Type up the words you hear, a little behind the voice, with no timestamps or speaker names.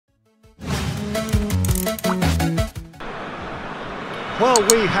Well,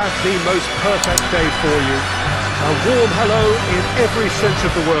 we have the most perfect day for you. A warm hello in every sense of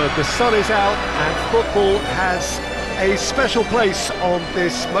the word. The sun is out and football has a special place on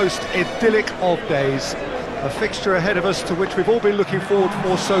this most idyllic of days. A fixture ahead of us to which we've all been looking forward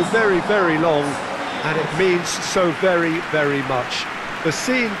for so very, very long, and it means so very, very much. The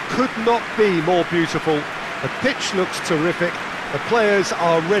scene could not be more beautiful. The pitch looks terrific. The players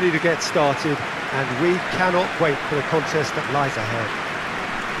are ready to get started, and we cannot wait for the contest that lies ahead.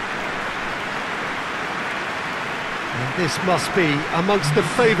 And this must be amongst the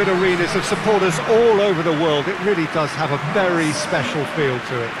favoured arenas of supporters all over the world. It really does have a very special feel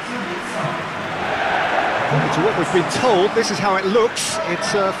to it. According to what we've been told, this is how it looks. It's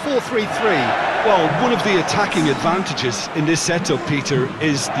 4-3-3. Well, one of the attacking advantages in this setup, Peter,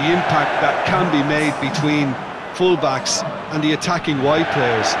 is the impact that can be made between fullbacks and the attacking wide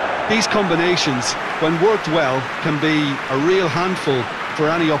players. These combinations, when worked well, can be a real handful for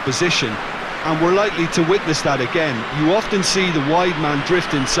any opposition, and we're likely to witness that again. You often see the wide man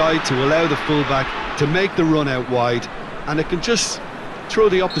drift inside to allow the fullback to make the run out wide, and it can just throw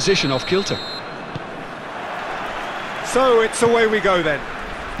the opposition off kilter. So it's away we go then.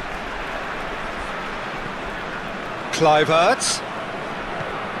 Kluivert.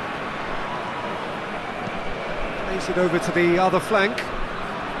 Plays it over to the other flank.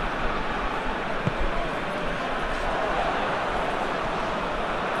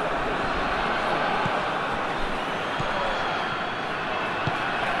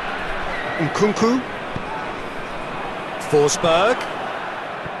 Nkunku. Forsberg.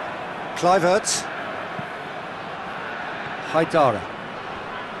 Kluivert. Haidara.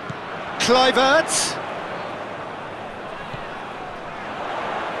 Kluivert.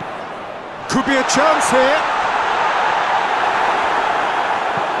 Could be a chance here.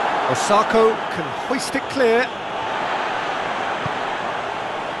 Osako can hoist it clear.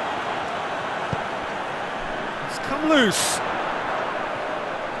 It's come loose.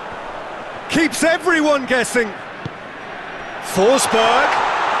 Keeps everyone guessing. Forsberg.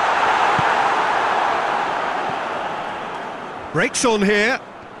 Breaks on here.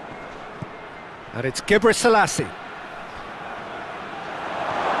 And it's Gebre Selassie.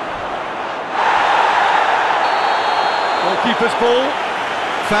 Goalkeeper's ball.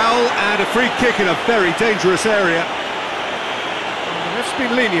 Foul and a free kick in a very dangerous area. The ref's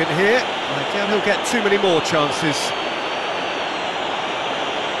been lenient here. I doubt he'll get too many more chances.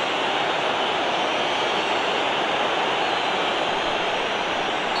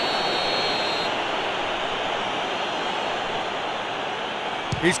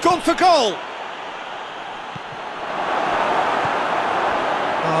 He's gone for goal!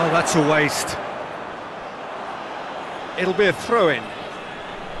 Oh, that's a waste. It'll be a throw-in.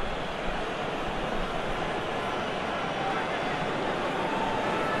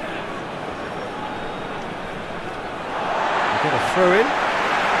 We get a throw-in.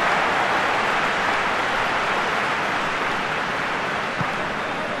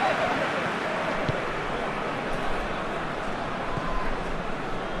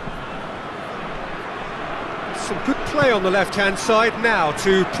 Some good play on the left-hand side now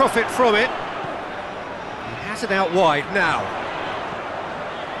to profit from it. He has it out wide now.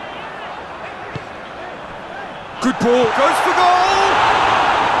 Good ball, goes for goal!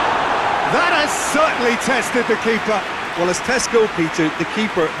 That has certainly tested the keeper. Well, as tests go, Peter, the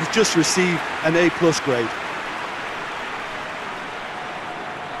keeper has just received an A+ grade.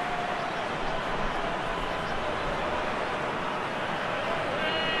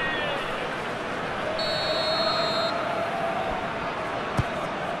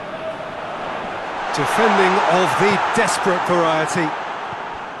 Defending of the desperate variety.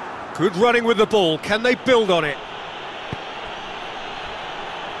 Good running with the ball. Can they build on it?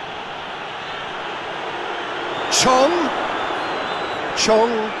 Chong.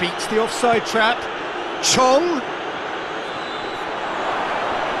 Chong beats the offside trap. Chong.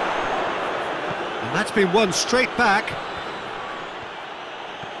 And that's been won straight back.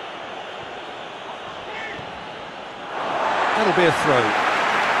 That'll be a throw.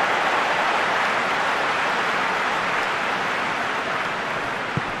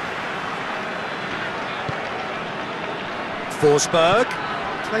 Forsberg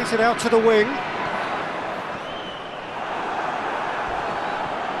plays it out to the wing.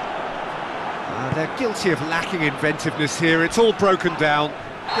 They're guilty of lacking inventiveness here. It's all broken down.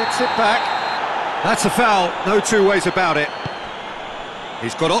 Gets it back. That's a foul, no two ways about it.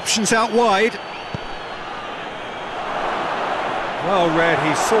 He's got options out wide. Well read,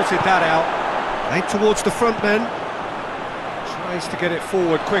 he's sorted that out. Played towards the front men. Tries to get it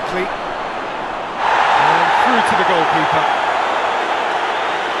forward quickly. And through to the goalkeeper.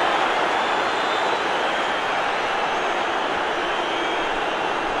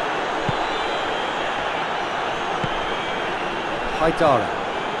 Haidara.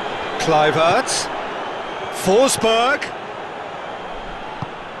 Kluivert. Forsberg.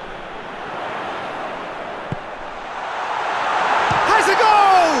 Has a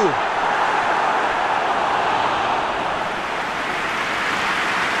goal!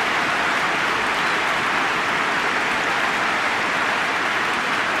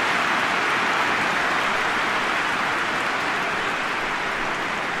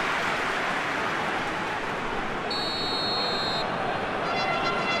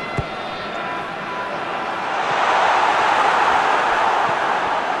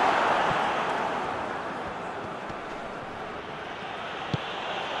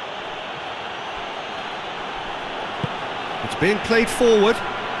 It's being played forward.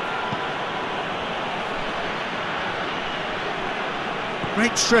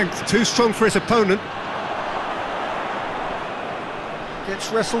 Great strength, too strong for his opponent.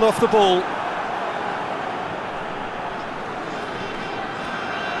 Gets wrestled off the ball.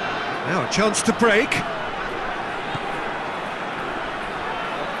 Now a chance to break.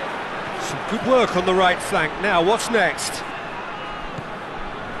 Some good work on the right flank. Now, what's next?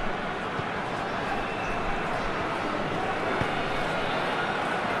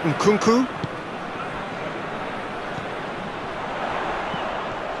 Nkunku.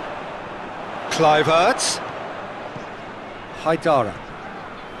 Kluivert. Haidara.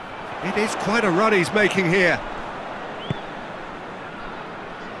 It is quite a run he's making here.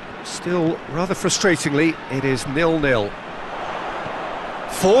 Still, rather frustratingly, it is 0-0.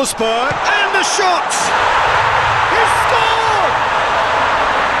 Forsberg, and the shot! He's scored!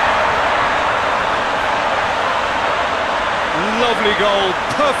 Lovely goal,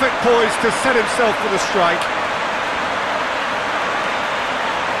 perfect poise to set himself for the strike.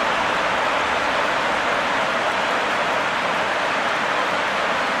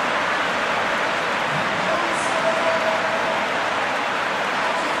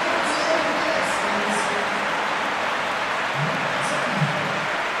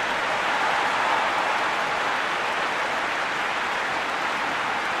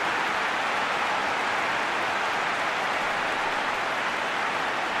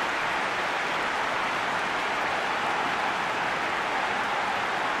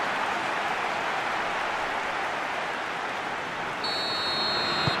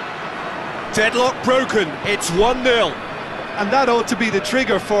 Deadlock broken, it's 1-0. And that ought to be the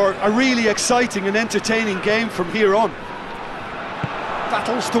trigger for a really exciting and entertaining game from here on.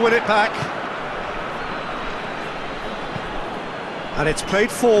 Battles to win it back. And it's played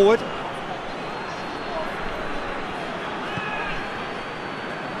forward.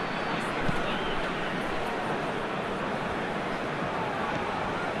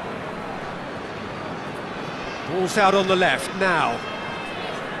 Ball's out on the left now.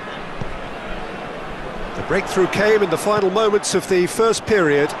 The breakthrough came in the final moments of the first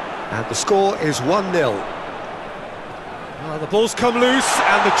period, and the score is 1-0. Well, the ball's come loose,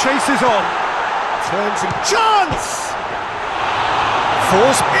 and the chase is on. Turns and chance!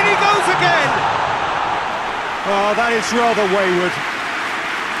 Force, in he goes again! Oh, that is rather wayward.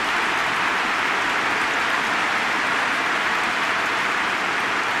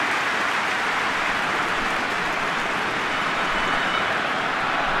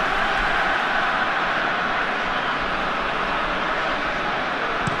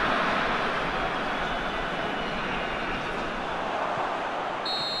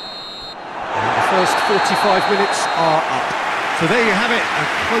 First 45 minutes are up. So there you have it, a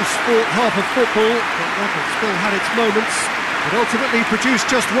close-fought half of football, but one that still had its moments, but ultimately produced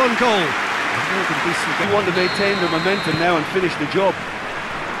just one goal. They want to maintain their momentum now and finish the job.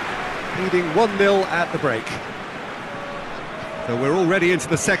 Leading 1-0 at the break. So we're already into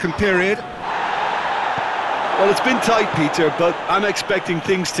the second period. Well, it's been tight, Peter, but I'm expecting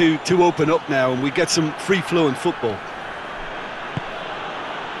things to open up now and we get some free-flowing football.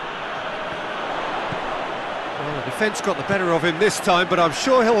 The defence got the better of him this time, but I'm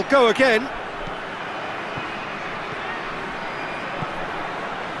sure he'll go again.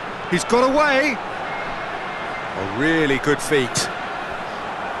 He's got away. A really good feat.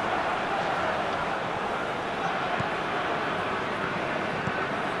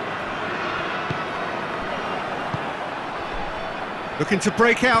 Looking to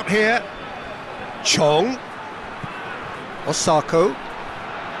break out here. Chong. Osako.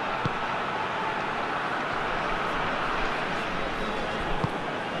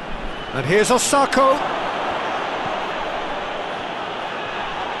 And here's Osako.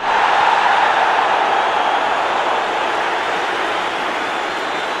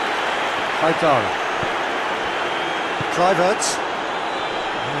 Haidara. Kluivert.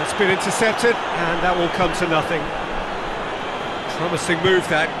 That's been intercepted, and that will come to nothing. Promising move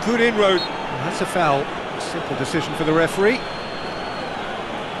that, good inroad. That's a foul. Simple decision for the referee.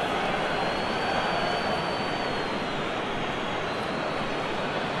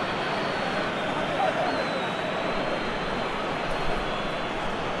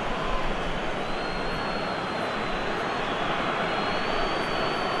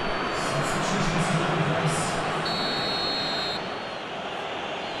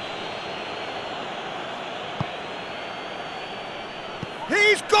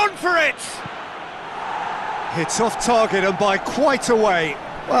 He's gone for it! It's off target and by quite a way.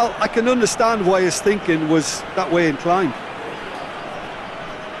 Well, I can understand why his thinking was that way inclined.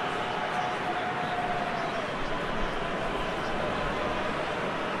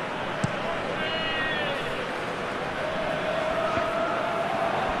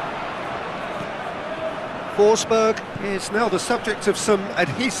 Forsberg is now the subject of some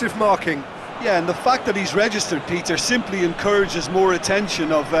adhesive marking. Yeah, and the fact that he's registered, Peter, simply encourages more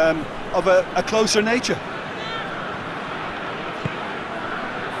attention of a closer nature.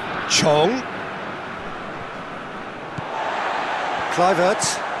 Chong. Kluivert.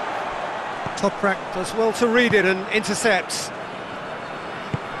 Toprak does well to read it and intercepts.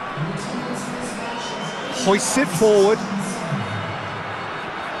 Hoists it forward.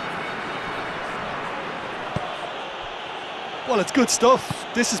 Well, it's good stuff.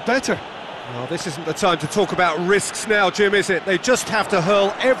 This is better. Well, this isn't the time to talk about risks now, Jim, is it? They just have to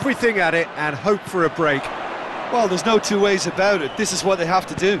hurl everything at it and hope for a break. Well, there's no two ways about it. This is what they have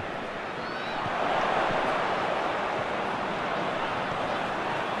to do.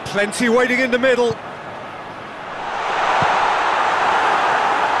 Plenty waiting in the middle.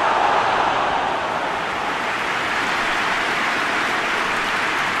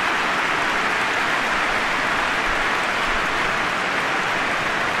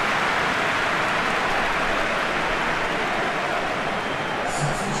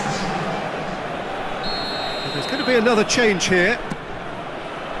 There's going to be another change here.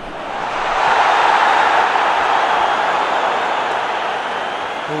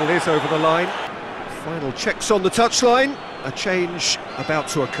 Ball is over the line. Final checks on the touchline. A change about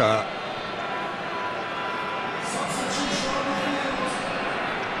to occur.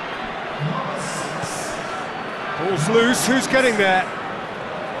 Ball's loose. Who's getting there?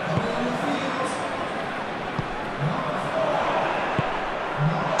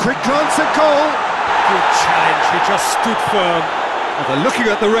 Quick glance at goal. Good challenge. He just stood firm. Well, they're looking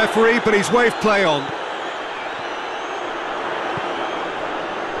at the referee, but he's waved play on.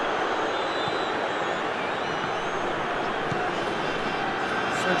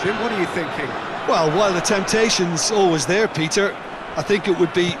 So, Jim, what are you thinking? Well, while the temptation's always there, Peter, I think it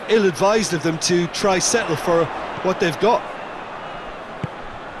would be ill-advised of them to try settle for what they've got.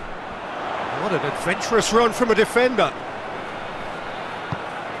 What an adventurous run from a defender.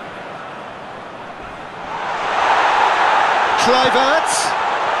 Kluivert.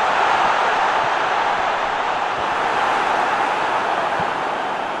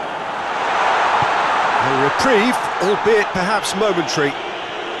 A reprieve, albeit perhaps momentary.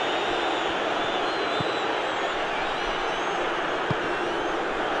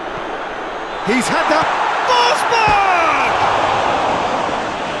 He's had that. Forsberg!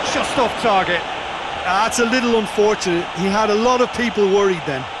 Just off target. That's a little unfortunate. He had a lot of people worried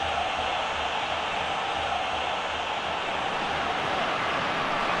then.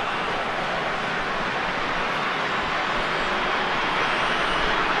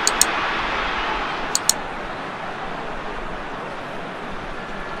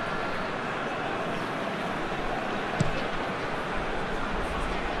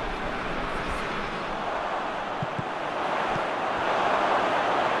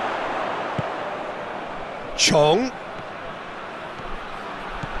 Chong.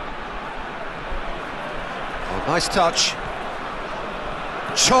 Oh, nice touch.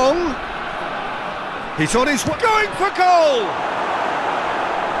 Chong. He's on his way. Going for goal!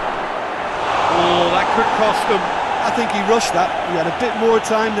 Oh, that could cost them. I think he rushed that. He had a bit more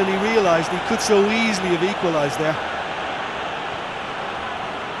time than he realised. He could so easily have equalised there.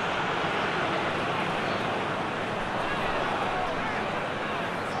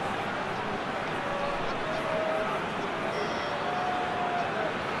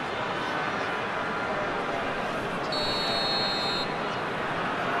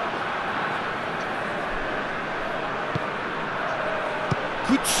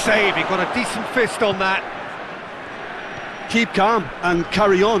 Good save, he got a decent fist on that. Keep calm and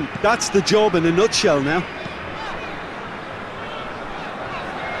carry on. That's the job in a nutshell now.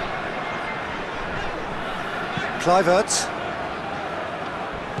 Kluivert.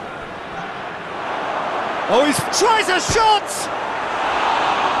 Oh, he tries a shot!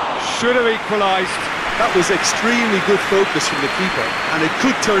 should have equalised. That was extremely good focus from the keeper, and it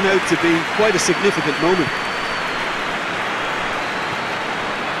could turn out to be quite a significant moment.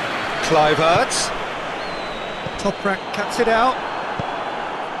 Kluivert. Toprak cuts it out.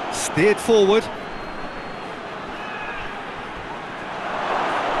 Steered forward.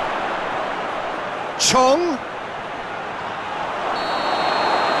 Chong.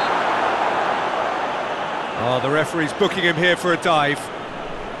 Oh, the referee's booking him here for a dive.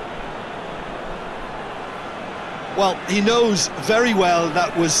 Well, he knows very well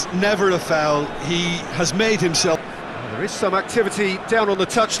that was never a foul. He has made himself... Well, there is some activity down on the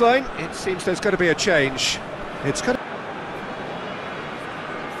touchline. It seems there's going to be a change. It's going to...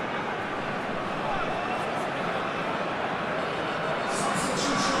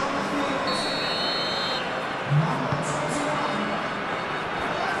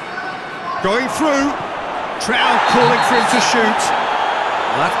 Going through. Trout calling for him to shoot.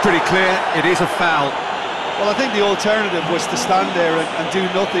 Well, that's pretty clear. It is a foul. Well, I think the alternative was to stand there and do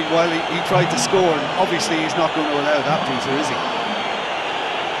nothing while he tried to score, and obviously he's not going to allow that, Peter, is he?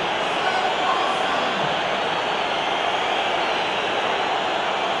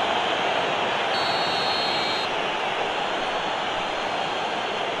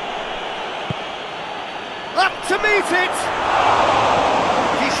 Up to meet it!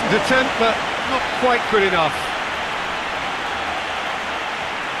 Decent attempt, but not quite good enough.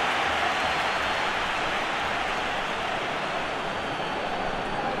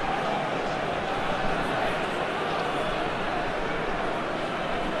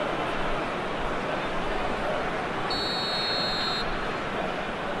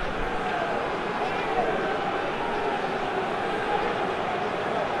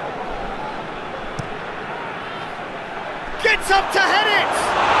 Gets up to head it!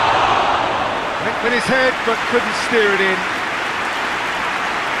 Went with his head, but couldn't steer it in.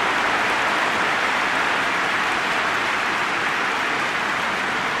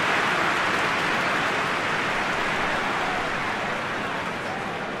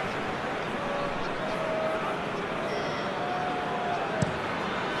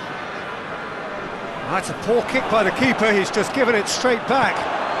 That's a poor kick by the keeper, he's just given it straight back.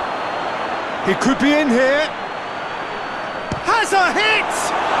 He could be in here. Has a hit!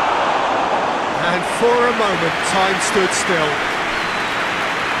 And for a moment, time stood still.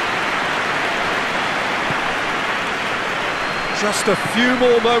 Just a few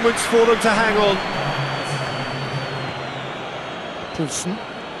more moments for them to hang on. Poulsen.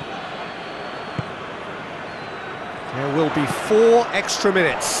 There will be 4 extra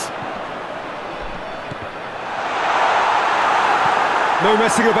minutes. No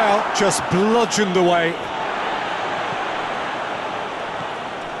messing about, just bludgeoned away.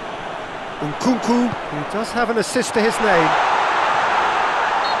 Nkunku, who does have an assist to his name.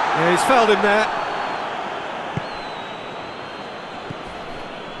 Yeah, he's fouled him there.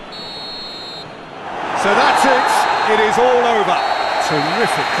 So that's it. It is all over.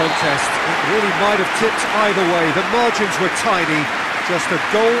 Terrific contest. It really might have tipped either way. The margins were tiny, just a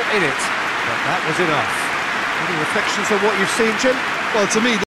goal in it, but that was enough. Any reflections on what you've seen, Jim? Well, to me...